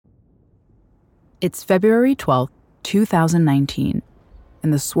It's February 12th, 2019,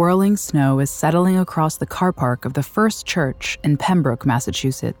 and the swirling snow is settling across the car park of the First Church in Pembroke,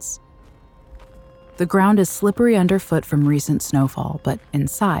 Massachusetts. The ground is slippery underfoot from recent snowfall, but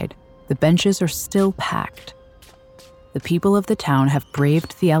inside, the benches are still packed. The people of the town have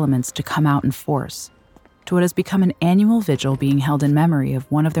braved the elements to come out in force to what has become an annual vigil being held in memory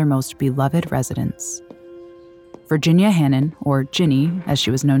of one of their most beloved residents. Virginia Hannon, or Ginny as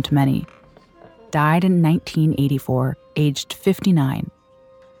she was known to many, died in 1984, aged 59,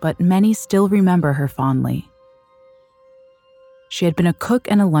 but many still remember her fondly. She had been a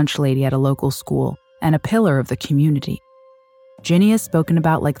cook and a lunch lady at a local school and a pillar of the community. Ginny is spoken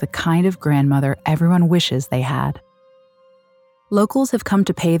about like the kind of grandmother everyone wishes they had. Locals have come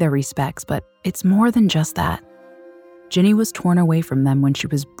to pay their respects, but it's more than just that. Ginny was torn away from them when she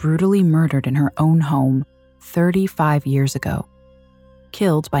was brutally murdered in her own home 35 years ago,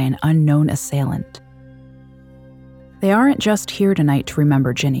 killed by an unknown assailant. They aren't just here tonight to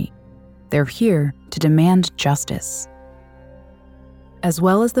remember Ginny. They're here to demand justice. As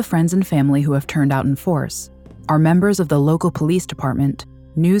well as the friends and family who have turned out in force, are members of the local police department,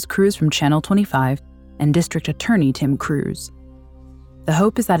 news crews from Channel 25, and District Attorney Tim Cruz. The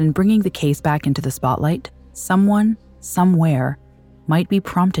hope is that in bringing the case back into the spotlight, someone, somewhere, might be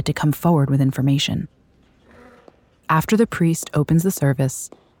prompted to come forward with information. After the priest opens the service,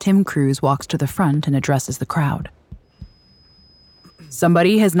 Tim Cruz walks to the front and addresses the crowd.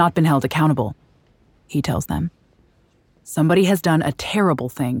 "Somebody has not been held accountable," he tells them. "Somebody has done a terrible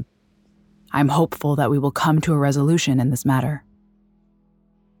thing. I'm hopeful that we will come to a resolution in this matter."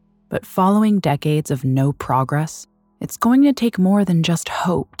 But following decades of no progress, it's going to take more than just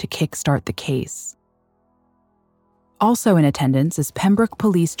hope to kickstart the case. Also in attendance is Pembroke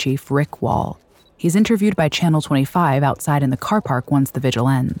Police Chief Rick Wall. He's interviewed by Channel 25 outside in the car park once the vigil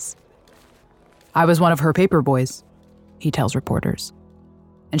ends. "I was one of her paper boys," he tells reporters.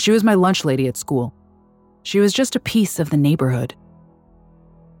 "And she was my lunch lady at school. She was just a piece of the neighborhood."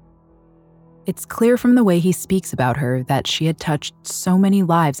 It's clear from the way he speaks about her that she had touched so many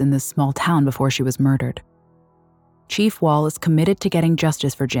lives in this small town before she was murdered. Chief Wall is committed to getting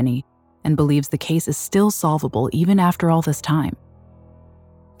justice for Ginny and believes the case is still solvable even after all this time.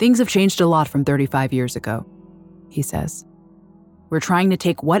 "Things have changed a lot from 35 years ago," he says. "We're trying to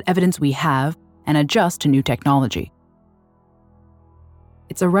take what evidence we have and adjust to new technology."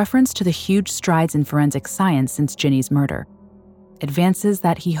 It's a reference to the huge strides in forensic science since Ginny's murder, advances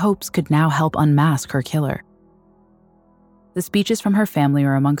that he hopes could now help unmask her killer. The speeches from her family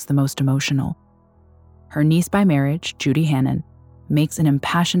are amongst the most emotional. Her niece by marriage, Judy Hannon, makes an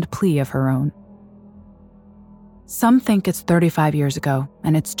impassioned plea of her own. "Some think it's 35 years ago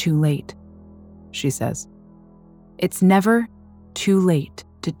and it's too late," she says. "It's never too late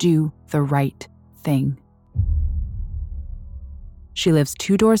to do the right thing." She lives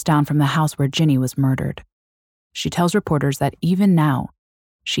 2 doors down from the house where Ginny was murdered. She tells reporters that even now,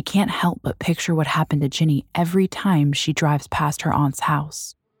 she can't help but picture what happened to Ginny every time she drives past her aunt's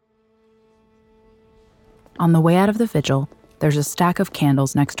house. On the way out of the vigil, there's a stack of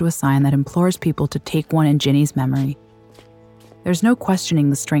candles next to a sign that implores people to take one in Ginny's memory. There's no questioning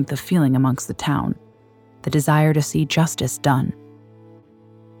the strength of feeling amongst the town, the desire to see justice done.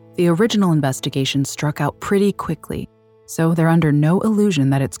 The original investigation struck out pretty quickly, so they're under no illusion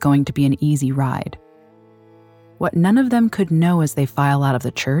that it's going to be an easy ride. What none of them could know as they file out of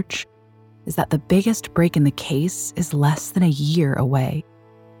the church is that the biggest break in the case is less than a year away.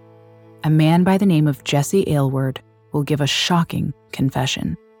 A man by the name of Jesse Alyward will give a shocking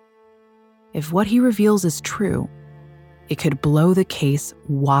confession. If what he reveals is true, it could blow the case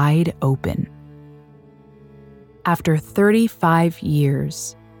wide open. After 35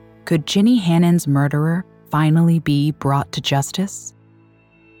 years, could Ginny Hannon's murderer finally be brought to justice?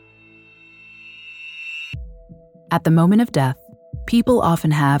 At the moment of death, people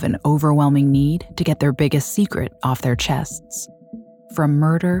often have an overwhelming need to get their biggest secret off their chests. From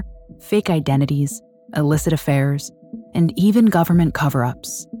murder, fake identities, illicit affairs, and even government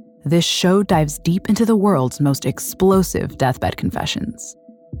cover-ups, this show dives deep into the world's most explosive deathbed confessions.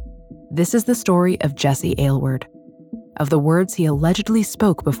 This is the story of Jesse Alyward, of the words he allegedly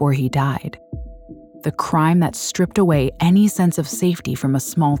spoke before he died, the crime that stripped away any sense of safety from a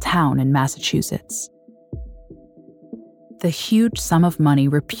small town in Massachusetts. The huge sum of money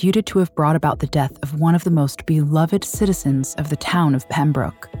reputed to have brought about the death of one of the most beloved citizens of the town of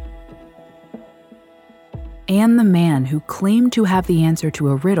Pembroke. And the man who claimed to have the answer to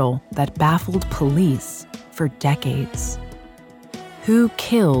a riddle that baffled police for decades. Who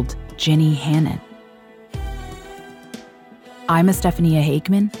killed Ginny Hannon? I'm Estefania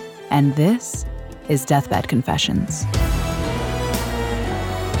Hageman, and this his deathbed confessions.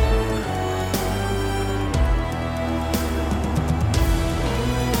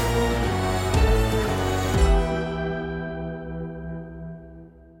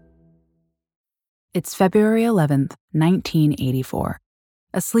 It's February 11th, 1984,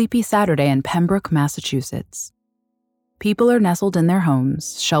 a sleepy Saturday in Pembroke, Massachusetts. People are nestled in their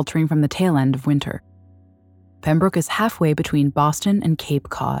homes, sheltering from the tail end of winter. Pembroke is halfway between Boston and Cape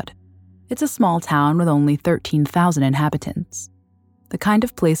Cod. It's a small town with only 13,000 inhabitants, the kind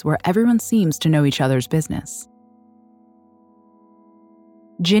of place where everyone seems to know each other's business.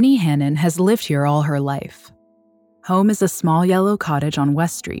 Ginny Hannon has lived here all her life. Home is a small yellow cottage on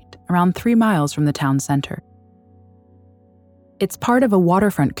West Street, around 3 miles from the town center. It's part of a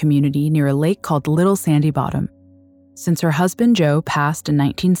waterfront community near a lake called Little Sandy Bottom. Since her husband Joe passed in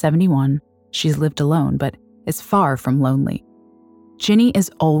 1971, she's lived alone, but is far from lonely. Ginny is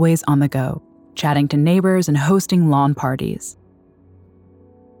always on the go, chatting to neighbors and hosting lawn parties.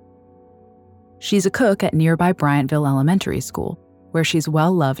 She's a cook at nearby Bryantville Elementary School, where she's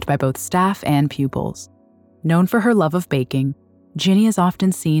well loved by both staff and pupils. Known for her love of baking, Ginny is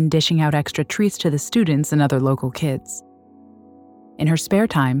often seen dishing out extra treats to the students and other local kids. In her spare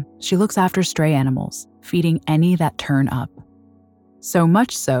time, she looks after stray animals, feeding any that turn up. So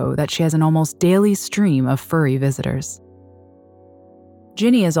much so that she has an almost daily stream of furry visitors.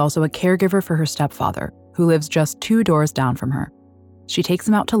 Ginny is also a caregiver for her stepfather, who lives just 2 doors down from her. She takes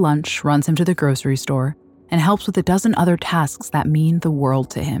him out to lunch, runs him to the grocery store, and helps with a dozen other tasks that mean the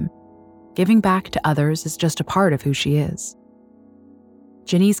world to him. Giving back to others is just a part of who she is.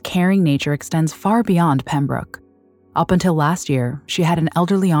 Ginny's caring nature extends far beyond Pembroke. Up until last year, she had an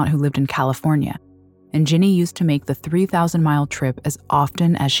elderly aunt who lived in California, and Ginny used to make the 3,000-mile trip as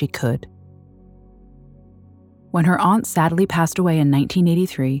often as she could. When her aunt sadly passed away in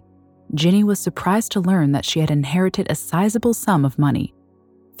 1983, Ginny was surprised to learn that she had inherited a sizable sum of money,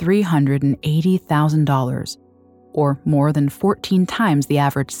 $380,000, or more than 14 times the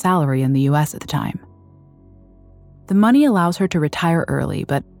average salary in the US at the time. The money allows her to retire early,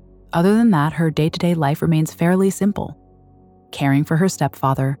 but other than that, her day-to-day life remains fairly simple. Caring for her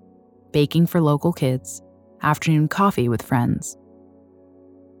stepfather, baking for local kids, afternoon coffee with friends.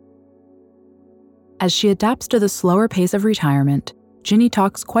 As she adapts to the slower pace of retirement, Ginny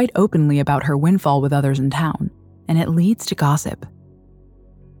talks quite openly about her windfall with others in town, and it leads to gossip.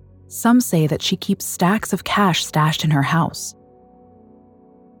 Some say that she keeps stacks of cash stashed in her house.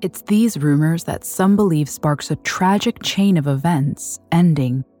 It's these rumors that some believe sparks a tragic chain of events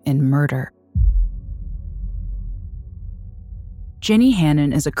ending in murder. Ginny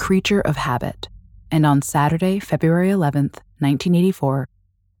Hannon is a creature of habit, and on Saturday, February 11th, 1984,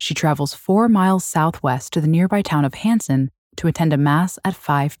 she travels 4 miles southwest to the nearby town of Hanson to attend a mass at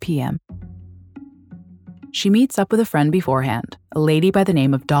 5 p.m. She meets up with a friend beforehand, a lady by the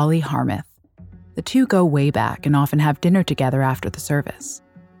name of Dolly Harmouth. The two go way back and often have dinner together after the service.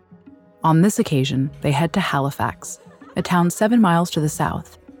 On this occasion, they head to Halifax, a town 7 miles to the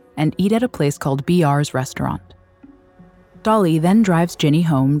south, and eat at a place called BR's Restaurant. Dolly then drives Ginny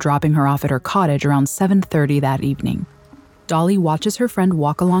home, dropping her off at her cottage around 7:30 that evening. Dolly watches her friend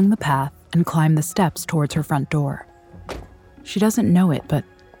walk along the path and climb the steps towards her front door. She doesn't know it, but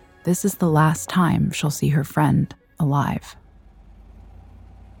this is the last time she'll see her friend alive.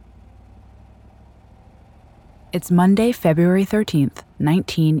 It's Monday, February 13th,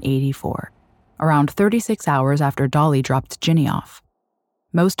 1984, around 36 hours after Dolly dropped Ginny off.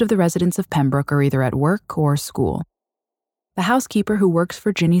 Most of the residents of Pembroke are either at work or school. The housekeeper who works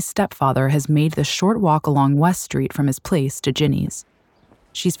for Ginny's stepfather has made the short walk along West Street from his place to Ginny's.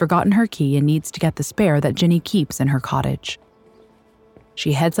 She's forgotten her key and needs to get the spare that Ginny keeps in her cottage.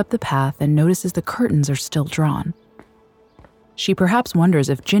 She heads up the path and notices the curtains are still drawn. She perhaps wonders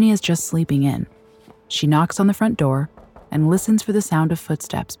if Ginny is just sleeping in. She knocks on the front door and listens for the sound of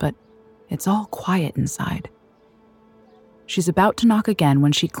footsteps, but it's all quiet inside. She's about to knock again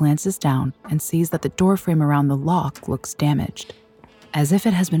when she glances down and sees that the doorframe around the lock looks damaged, as if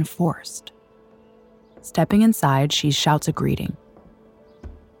it has been forced. Stepping inside, she shouts a greeting.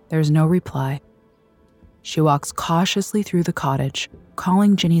 There's no reply. She walks cautiously through the cottage,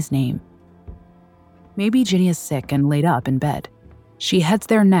 calling Ginny's name. Maybe Ginny is sick and laid up in bed. She heads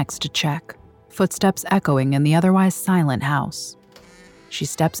there next to check, footsteps echoing in the otherwise silent house. She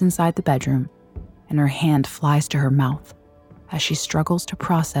steps inside the bedroom, and her hand flies to her mouth as she struggles to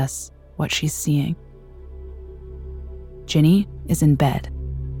process what she's seeing. Ginny is in bed,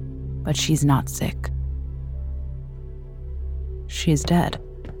 but she's not sick. She's dead.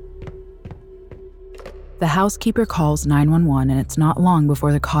 The housekeeper calls 911, and it's not long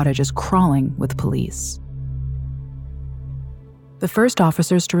before the cottage is crawling with police. The first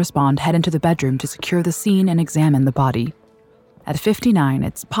officers to respond head into the bedroom to secure the scene and examine the body. At 59,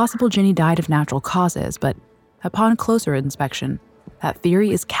 it's possible Ginny died of natural causes, but upon closer inspection, that theory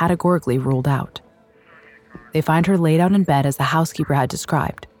is categorically ruled out. They find her laid out in bed as the housekeeper had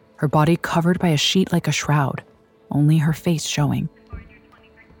described, her body covered by a sheet like a shroud, only her face showing.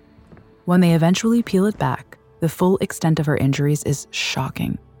 When they eventually peel it back, the full extent of her injuries is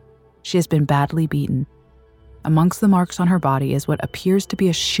shocking. She has been badly beaten. Amongst the marks on her body is what appears to be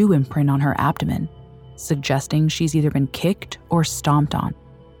a shoe imprint on her abdomen, suggesting she's either been kicked or stomped on.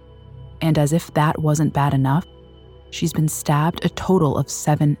 And as if that wasn't bad enough, she's been stabbed a total of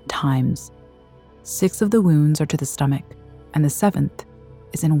 7 times. 6 of the wounds are to the stomach, and the 7th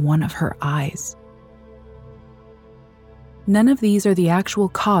is in one of her eyes. None of these are the actual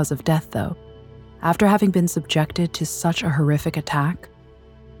cause of death, though. After having been subjected to such a horrific attack,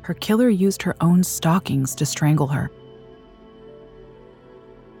 her killer used her own stockings to strangle her.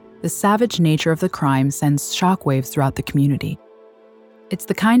 The savage nature of the crime sends shockwaves throughout the community. It's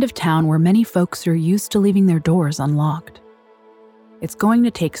the kind of town where many folks are used to leaving their doors unlocked. It's going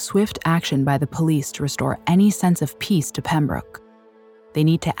to take swift action by the police to restore any sense of peace to Pembroke. They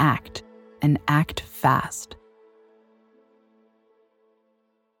need to act, and act fast.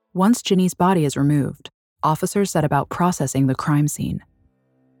 Once Ginny's body is removed, officers set about processing the crime scene.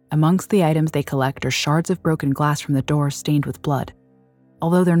 Amongst the items they collect are shards of broken glass from the door stained with blood,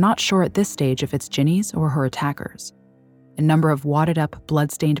 although they're not sure at this stage if it's Ginny's or her attackers. A number of wadded-up,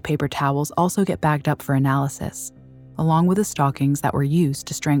 blood-stained paper towels also get bagged up for analysis, along with the stockings that were used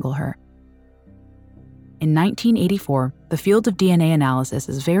to strangle her. In 1984, the field of DNA analysis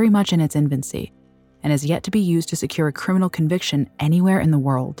is very much in its infancy and is yet to be used to secure a criminal conviction anywhere in the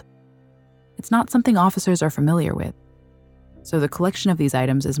world. It's not something officers are familiar with, so the collection of these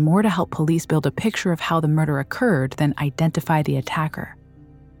items is more to help police build a picture of how the murder occurred than identify the attacker.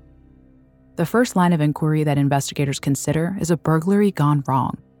 The first line of inquiry that investigators consider is a burglary gone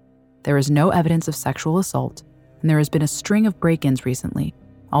wrong. There is no evidence of sexual assault, and there has been a string of break-ins recently,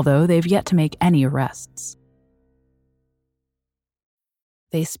 although they've yet to make any arrests.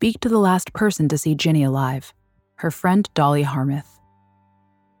 They speak to the last person to see Ginny alive, her friend Dolly Harmouth.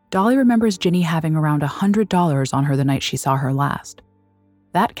 Dolly remembers Ginny having around $100 on her the night she saw her last.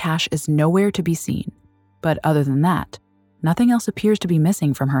 That cash is nowhere to be seen, but other than that, nothing else appears to be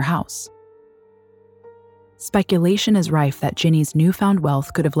missing from her house. Speculation is rife that Ginny's newfound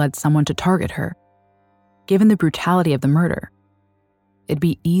wealth could have led someone to target her. Given the brutality of the murder, it'd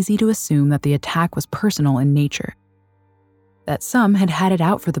be easy to assume that the attack was personal in nature, that some had had it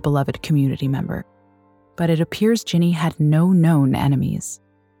out for the beloved community member, but it appears Ginny had no known enemies.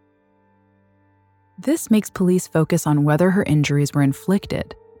 This makes police focus on whether her injuries were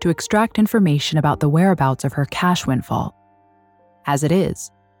inflicted to extract information about the whereabouts of her cash windfall. As it is,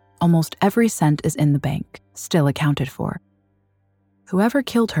 almost every cent is in the bank, still accounted for. Whoever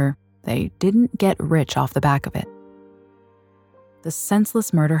killed her, they didn't get rich off the back of it. The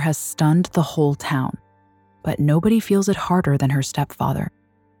senseless murder has stunned the whole town, but nobody feels it harder than her stepfather.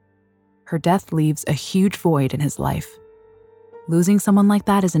 Her death leaves a huge void in his life. Losing someone like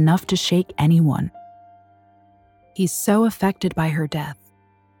that is enough to shake anyone. He's so affected by her death,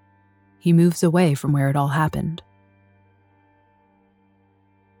 he moves away from where it all happened.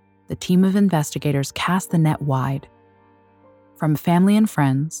 The team of investigators cast the net wide. From family and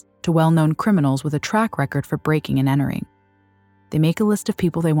friends to well-known criminals with a track record for breaking and entering, they make a list of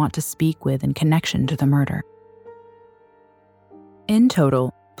people they want to speak with in connection to the murder. In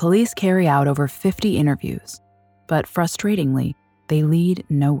total, police carry out over 50 interviews, but frustratingly, they lead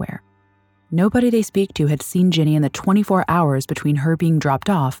nowhere. Nobody they speak to had seen Ginny in the 24 hours between her being dropped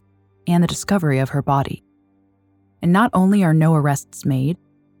off and the discovery of her body. And not only are no arrests made,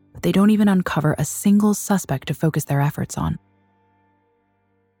 but they don't even uncover a single suspect to focus their efforts on.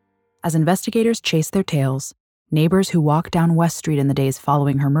 As investigators chase their tails, neighbors who walk down West Street in the days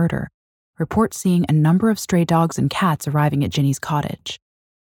following her murder report seeing a number of stray dogs and cats arriving at Ginny's cottage.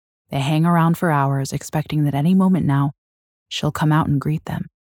 They hang around for hours, expecting that any moment now, she'll come out and greet them.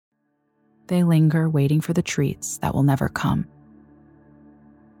 They linger, waiting for the treats that will never come.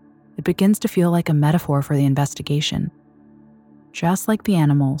 It begins to feel like a metaphor for the investigation. Just like the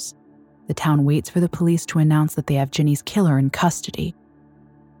animals, the town waits for the police to announce that they have Ginny's killer in custody.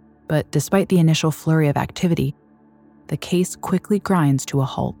 But despite the initial flurry of activity, the case quickly grinds to a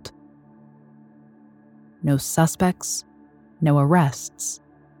halt. No suspects, no arrests,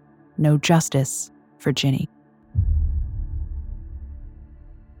 no justice for Ginny.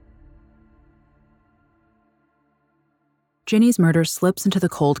 Ginny's murder slips into the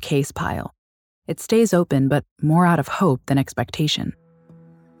cold case pile. It stays open, but more out of hope than expectation.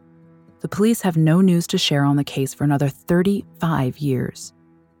 The police have no news to share on the case for another 35 years.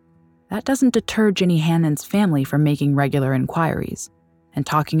 That doesn't deter Ginny Hannon's family from making regular inquiries and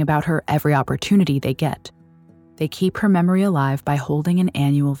talking about her every opportunity they get. They keep her memory alive by holding an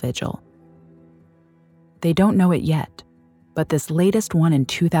annual vigil. They don't know it yet, but this latest one in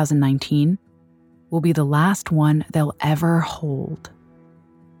 2019 will be the last one they'll ever hold.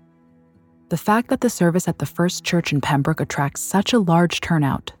 The fact that the service at the First Church in Pembroke attracts such a large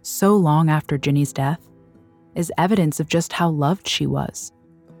turnout so long after Ginny's death is evidence of just how loved she was.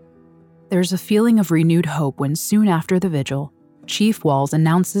 There's a feeling of renewed hope when soon after the vigil, Chief Walls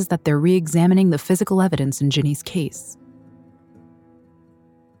announces that they're re-examining the physical evidence in Ginny's case.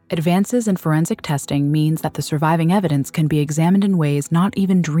 Advances in forensic testing means that the surviving evidence can be examined in ways not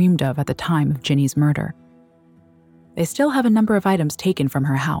even dreamed of at the time of Ginny's murder. They still have a number of items taken from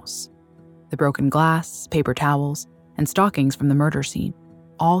her house. The broken glass, paper towels, and stockings from the murder scene,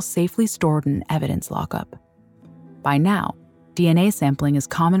 all safely stored in an evidence lockup. By now, DNA sampling is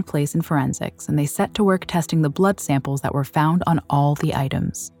commonplace in forensics, and they set to work testing the blood samples that were found on all the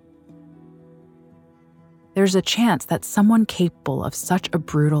items. There's a chance that someone capable of such a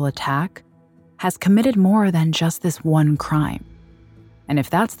brutal attack has committed more than just this one crime. And if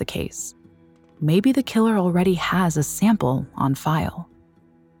that's the case, maybe the killer already has a sample on file.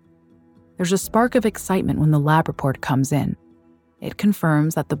 There's a spark of excitement when the lab report comes in. It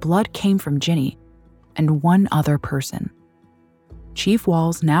confirms that the blood came from Ginny and one other person. Chief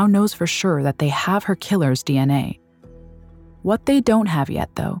Walls now knows for sure that they have her killer's DNA. What they don't have yet,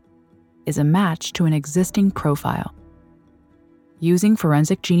 though, is a match to an existing profile. Using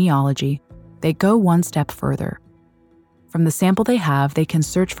forensic genealogy, they go one step further. From the sample they have, they can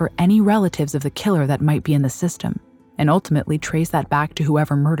search for any relatives of the killer that might be in the system, and ultimately trace that back to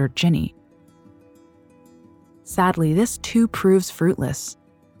whoever murdered Ginny. Sadly, this too proves fruitless.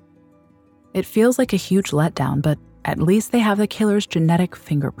 It feels like a huge letdown, but at least they have the killer's genetic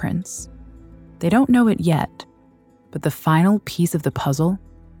fingerprints. They don't know it yet, but the final piece of the puzzle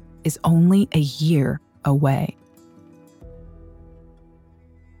is only a year away.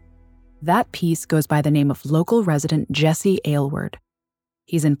 That piece goes by the name of local resident Jesse Alyward.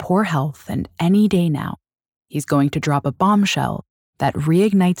 He's in poor health, and any day now, he's going to drop a bombshell that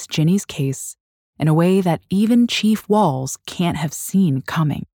reignites Ginny's case in a way that even Chief Walls can't have seen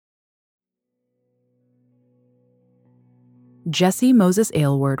coming. Jesse Moses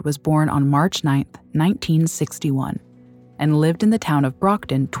Alyward was born on March 9, 1961, and lived in the town of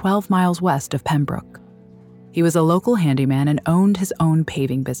Brockton, 12 miles west of Pembroke. He was a local handyman and owned his own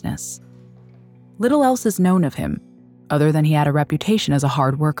paving business. Little else is known of him, other than he had a reputation as a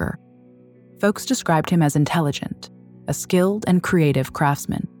hard worker. Folks described him as intelligent, a skilled and creative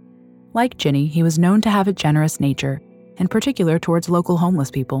craftsman. Like Ginny, he was known to have a generous nature, in particular towards local homeless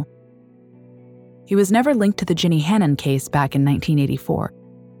people. He was never linked to the Ginny Hannon case back in 1984.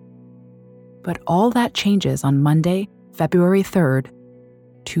 But all that changes on Monday, February 3rd,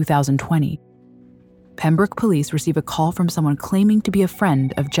 2020. Pembroke police receive a call from someone claiming to be a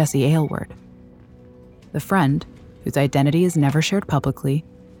friend of Jesse Alyward. The friend, whose identity is never shared publicly,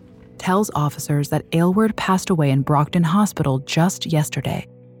 tells officers that Alyward passed away in Brockton Hospital just yesterday.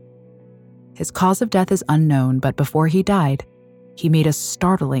 His cause of death is unknown, but before he died, he made a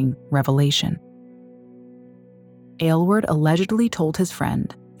startling revelation. Alyward allegedly told his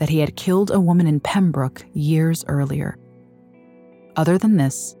friend that he had killed a woman in Pembroke years earlier. Other than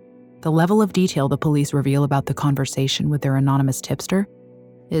this, the level of detail the police reveal about the conversation with their anonymous tipster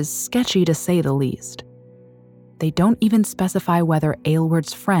is sketchy to say the least. They don't even specify whether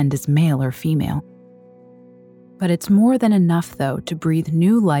Alyward's friend is male or female. But it's more than enough, though, to breathe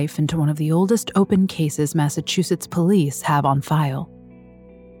new life into one of the oldest open cases Massachusetts police have on file.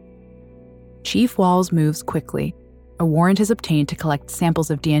 Chief Walls moves quickly. A warrant is obtained to collect samples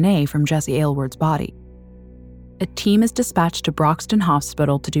of DNA from Jesse Alyward's body. A team is dispatched to Broxton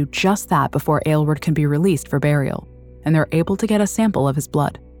Hospital to do just that before Alyward can be released for burial, and they're able to get a sample of his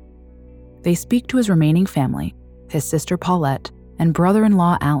blood. They speak to his remaining family, his sister Paulette, and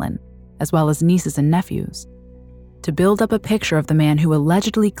brother-in-law Alan, as well as nieces and nephews, to build up a picture of the man who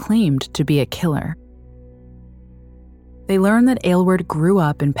allegedly claimed to be a killer. They learn that Alyward grew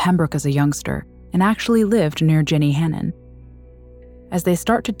up in Pembroke as a youngster and actually lived near Ginny Hannon. As they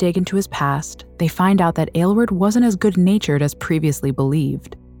start to dig into his past, they find out that Alyward wasn't as good-natured as previously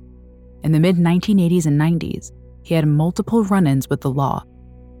believed. In the mid-1980s and 90s, he had multiple run-ins with the law.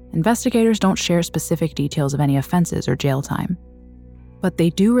 Investigators don't share specific details of any offenses or jail time, but they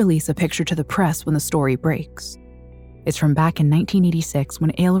do release a picture to the press when the story breaks. It's from back in 1986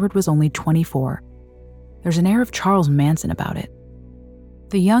 when Alyward was only 24. There's an air of Charles Manson about it.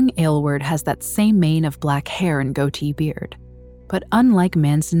 The young Alyward has that same mane of black hair and goatee beard, but unlike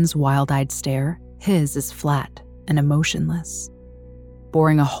Manson's wild-eyed stare, his is flat and emotionless,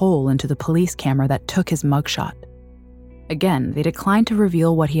 boring a hole into the police camera that took his mugshot. Again, they declined to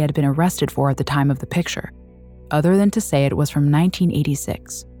reveal what he had been arrested for at the time of the picture, other than to say it was from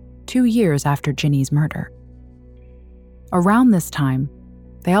 1986, 2 years after Ginny's murder. Around this time,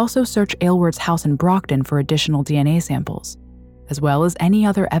 they also searched Alyward's house in Brockton for additional DNA samples, as well as any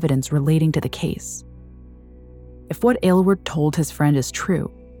other evidence relating to the case. If what Alyward told his friend is true,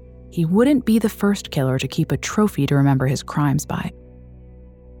 he wouldn't be the first killer to keep a trophy to remember his crimes by.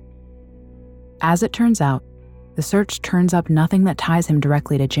 As it turns out, the search turns up nothing that ties him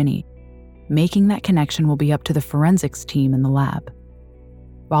directly to Ginny. Making that connection will be up to the forensics team in the lab.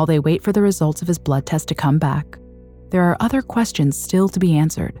 While they wait for the results of his blood test to come back, there are other questions still to be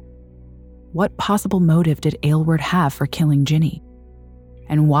answered. What possible motive did Alyward have for killing Ginny?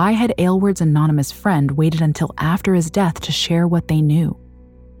 And why had Alyward's anonymous friend waited until after his death to share what they knew?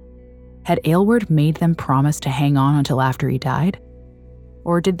 Had Alyward made them promise to hang on until after he died?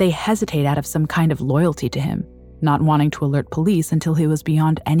 Or did they hesitate out of some kind of loyalty to him, not wanting to alert police until he was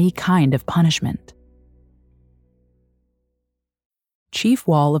beyond any kind of punishment? Chief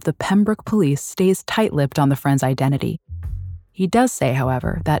Wall of the Pembroke Police stays tight-lipped on the friend's identity. He does say,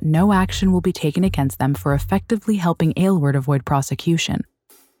 however, that no action will be taken against them for effectively helping Alyward avoid prosecution.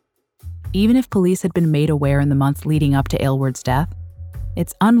 Even if police had been made aware in the months leading up to Alyward's death,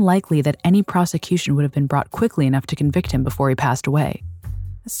 it's unlikely that any prosecution would have been brought quickly enough to convict him before he passed away,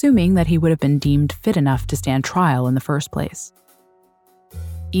 assuming that he would have been deemed fit enough to stand trial in the first place.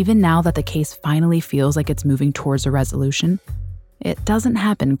 Even now that the case finally feels like it's moving towards a resolution, it doesn't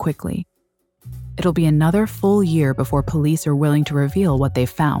happen quickly. It'll be another full year before police are willing to reveal what they've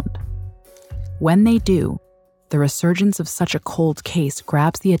found. When they do, the resurgence of such a cold case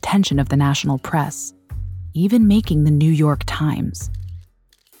grabs the attention of the national press, even making the New York Times.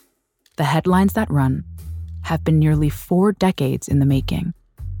 The headlines that run have been nearly 4 decades in the making.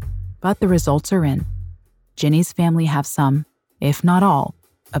 But the results are in. Ginny's family have some, if not all,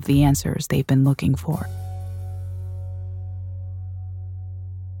 of the answers they've been looking for.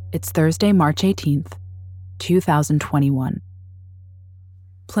 It's Thursday, March 18th, 2021.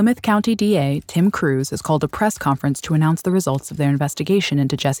 Plymouth County DA Tim Crews has called a press conference to announce the results of their investigation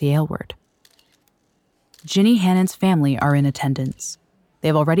into Jesse Alyward. Ginny Hannon's family are in attendance.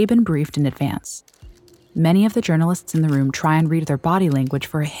 They've already been briefed in advance. Many of the journalists in the room try and read their body language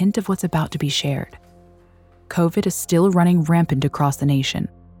for a hint of what's about to be shared. COVID is still running rampant across the nation,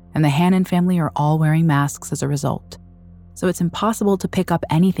 and the Hannon family are all wearing masks as a result, so it's impossible to pick up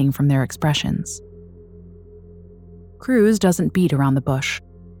anything from their expressions. Crews doesn't beat around the bush.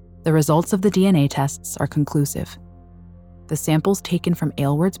 The results of the DNA tests are conclusive. The samples taken from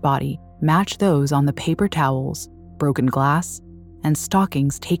Alyward's body match those on the paper towels, broken glass, and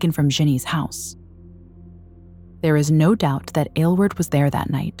stockings taken from Ginny's house. There is no doubt that Alyward was there that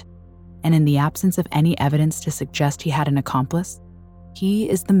night, and in the absence of any evidence to suggest he had an accomplice, he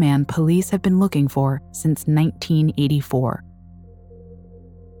is the man police have been looking for since 1984.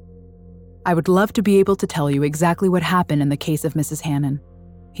 "I would love to be able to tell you exactly what happened in the case of Mrs. Hannon,"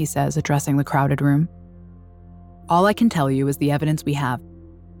 he says, addressing the crowded room. "All I can tell you is the evidence we have.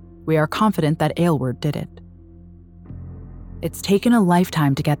 We are confident that Alyward did it. It's taken a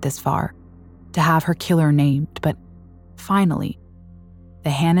lifetime to get this far, to have her killer named, but finally, the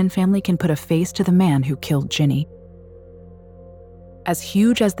Hannon family can put a face to the man who killed Ginny." As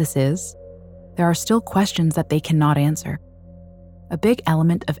huge as this is, there are still questions that they cannot answer. A big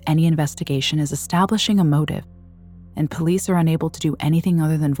element of any investigation is establishing a motive, and police are unable to do anything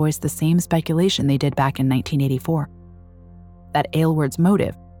other than voice the same speculation they did back in 1984. That Alyward's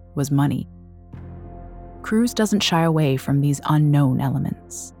motive was money. Crews doesn't shy away from these unknown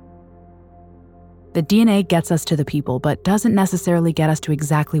elements. "The DNA gets us to the people, but doesn't necessarily get us to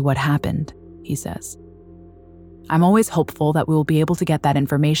exactly what happened," he says. "I'm always hopeful that we will be able to get that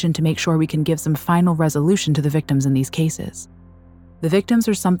information to make sure we can give some final resolution to the victims in these cases. The victims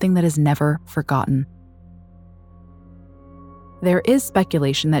are something that is never forgotten." There is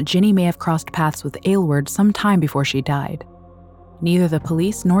speculation that Ginny may have crossed paths with Alyward some time before she died. Neither the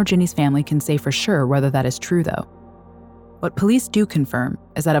police nor Ginny's family can say for sure whether that is true, though. What police do confirm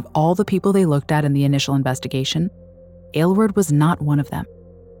is that of all the people they looked at in the initial investigation, Alyward was not one of them.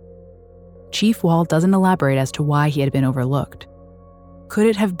 Chief Wall doesn't elaborate as to why he had been overlooked. Could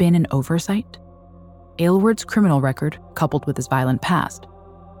it have been an oversight? Alyward's criminal record, coupled with his violent past,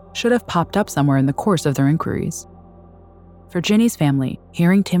 should have popped up somewhere in the course of their inquiries. For Ginny's family,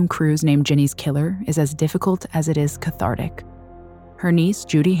 hearing Tim Crews name Ginny's killer is as difficult as it is cathartic. Her niece,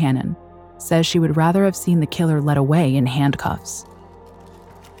 Judy Hannon, says she would rather have seen the killer led away in handcuffs.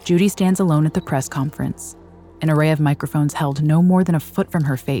 Judy stands alone at the press conference, an array of microphones held no more than a foot from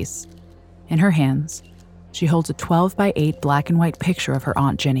her face. In her hands, she holds a 12x8 black and white picture of her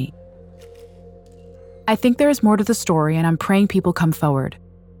Aunt Ginny. "I think there is more to the story, and I'm praying people come forward,"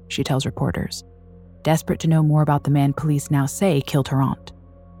 she tells reporters, desperate to know more about the man police now say killed her aunt.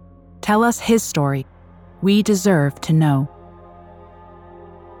 "Tell us his story. We deserve to know."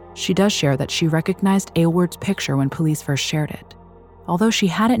 She does share that she recognized Alyward's picture when police first shared it, although she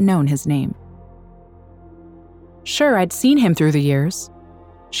hadn't known his name. "Sure, I'd seen him through the years,"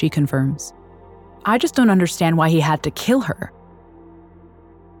 she confirms. "I just don't understand why he had to kill her."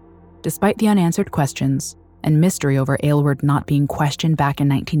 Despite the unanswered questions and mystery over Alyward not being questioned back in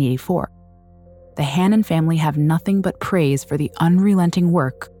 1984, the Hannon family have nothing but praise for the unrelenting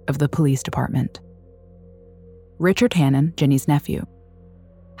work of the police department. Richard Hannon, Ginny's nephew,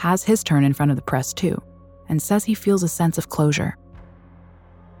 has his turn in front of the press too, and says he feels a sense of closure.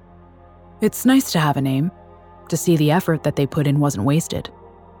 "It's nice to have a name, to see the effort that they put in wasn't wasted,"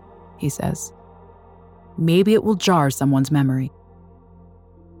 he says. "Maybe it will jar someone's memory."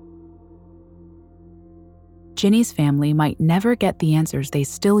 Ginny's family might never get the answers they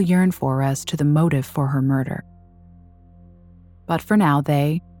still yearn for as to the motive for her murder. But for now,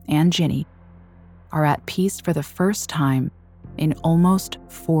 they, and Ginny, are at peace for the first time in almost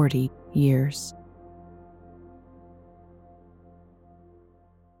 40 years.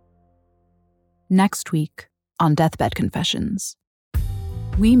 Next week on Deathbed Confessions,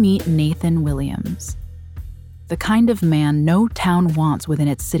 we meet Nathan Williams, the kind of man no town wants within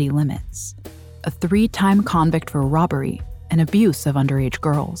its city limits. A 3-time convict for robbery and abuse of underage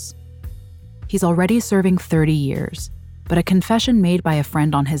girls. He's already serving 30 years, but a confession made by a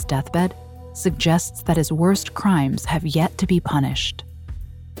friend on his deathbed suggests that his worst crimes have yet to be punished.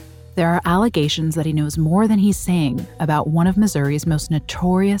 There are allegations that he knows more than he's saying about one of Missouri's most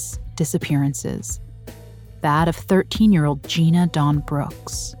notorious disappearances, that of 13-year-old Gina Dawn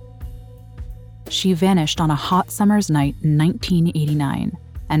Brooks. She vanished on a hot summer's night in 1989,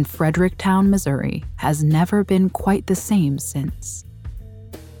 and Fredericktown, Missouri, has never been quite the same since.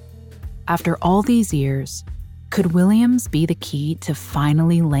 After all these years, could Williams be the key to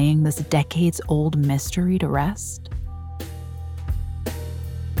finally laying this decades-old mystery to rest?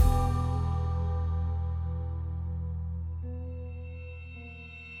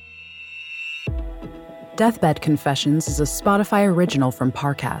 Deathbed Confessions is a Spotify original from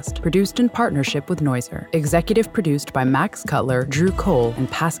Parcast, produced in partnership with Noiser. Executive produced by Max Cutler, Drew Cole, and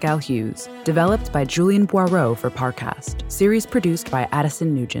Pascal Hughes. Developed by Julian Boireau for Parcast. Series produced by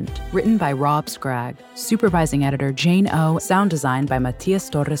Addison Nugent. Written by Rob Scragg. Supervising editor Jane O. Sound design by Matias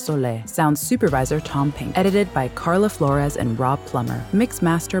Torres Soler. Sound supervisor Tom Pink. Edited by Carla Flores and Rob Plummer. Mix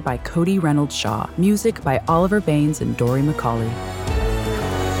master by Cody Reynolds Shaw. Music by Oliver Baines and Dory McCauley.